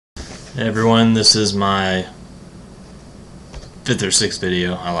Hey everyone, this is my 5th or 6th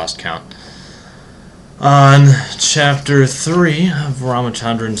video, I lost count, on Chapter 3 of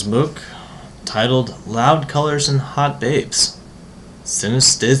Ramachandran's book, titled Loud Colors and Hot Babes.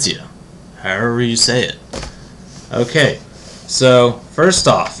 Synesthesia, however you say it. Okay, so first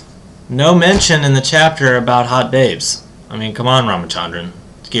off, no mention in the chapter about hot babes. I mean, come on, Ramachandran,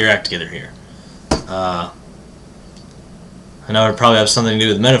 let's get your act together here. I know it probably has something to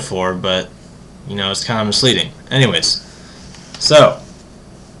do with metaphor, but, you know, it's kind of misleading. Anyways, so,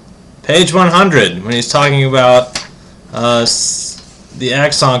 page 100, when he's talking about the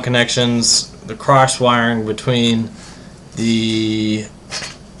axon connections, the cross-wiring between the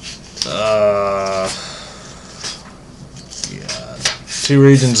two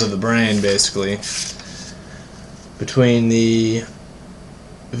regions of the brain, basically, between the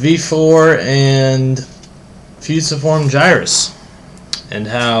V4 and fusiform gyrus, and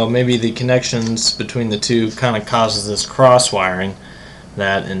how maybe the connections between the two kind of causes this cross-wiring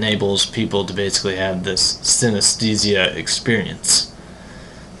that enables people to basically have this synesthesia experience.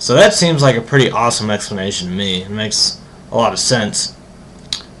 So that seems like a pretty awesome explanation to me. It makes a lot of sense.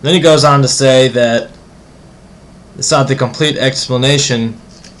 Then he goes on to say that it's not the complete explanation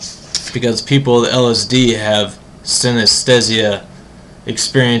because people with LSD have synesthesia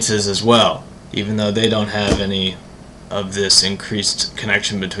experiences as well, even though they don't have any of this increased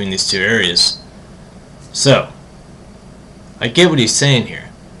connection between these two areas. So, I get what he's saying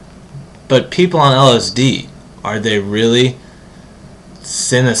here. But people on LSD, are they really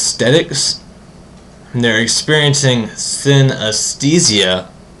synesthetics? They're experiencing synesthesia,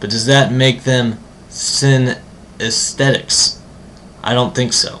 but does that make them synesthetics? I don't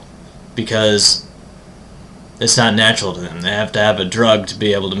think so, because it's not natural to them. They have to have a drug to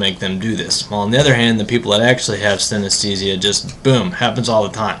be able to make them do this. While on the other hand, the people that actually have synesthesia just, boom, happens all the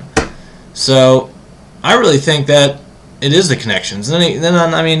time. So, I really think that it is the connections. And then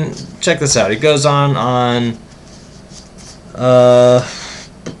I mean, check this out. He goes on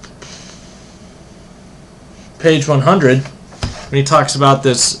page 100, when he talks about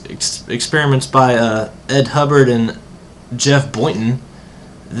this experiments by Ed Hubbard and Jeff Boynton,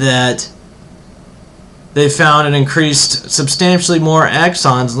 that they found an increased substantially more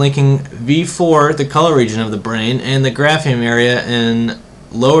axons linking V4, the color region of the brain, and the graphium area in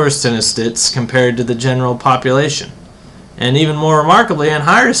lower synesthetes compared to the general population. And even more remarkably, in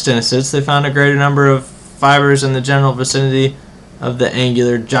higher synesthetes, they found a greater number of fibers in the general vicinity of the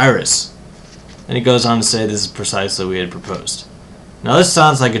angular gyrus. And he goes on to say this is precisely what we had proposed. Now this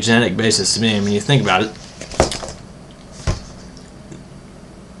sounds like a genetic basis to me. I mean, you think about it.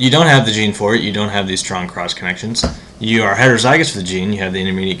 You don't have the gene for it, you don't have these strong cross connections. You are heterozygous for the gene, you have the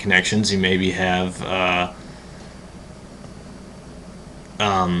intermediate connections, you maybe have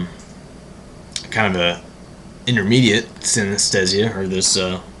kind of a intermediate synesthesia, or this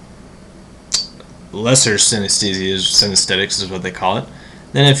lesser synesthesia, synesthetics is what they call it.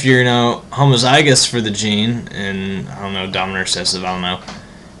 Then if you're, homozygous for the gene, and I don't know, dominant recessive, I don't know,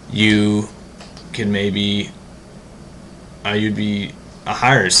 you can maybe, you'd be a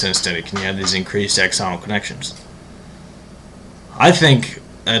higher synesthetic, and you have these increased axonal connections. I think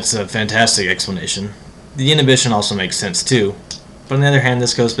that's a fantastic explanation. The inhibition also makes sense too, but on the other hand,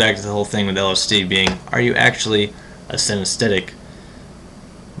 this goes back to the whole thing with LSD being, are you actually a synesthetic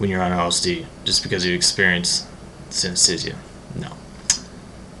when you're on LSD just because you experience synesthesia? No.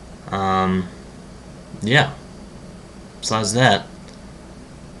 Yeah. Besides that,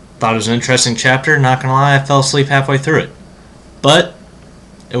 thought it was an interesting chapter. Not gonna lie, I fell asleep halfway through it, but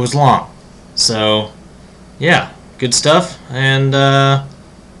it was long. So, yeah, good stuff, and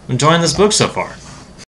enjoying this book so far.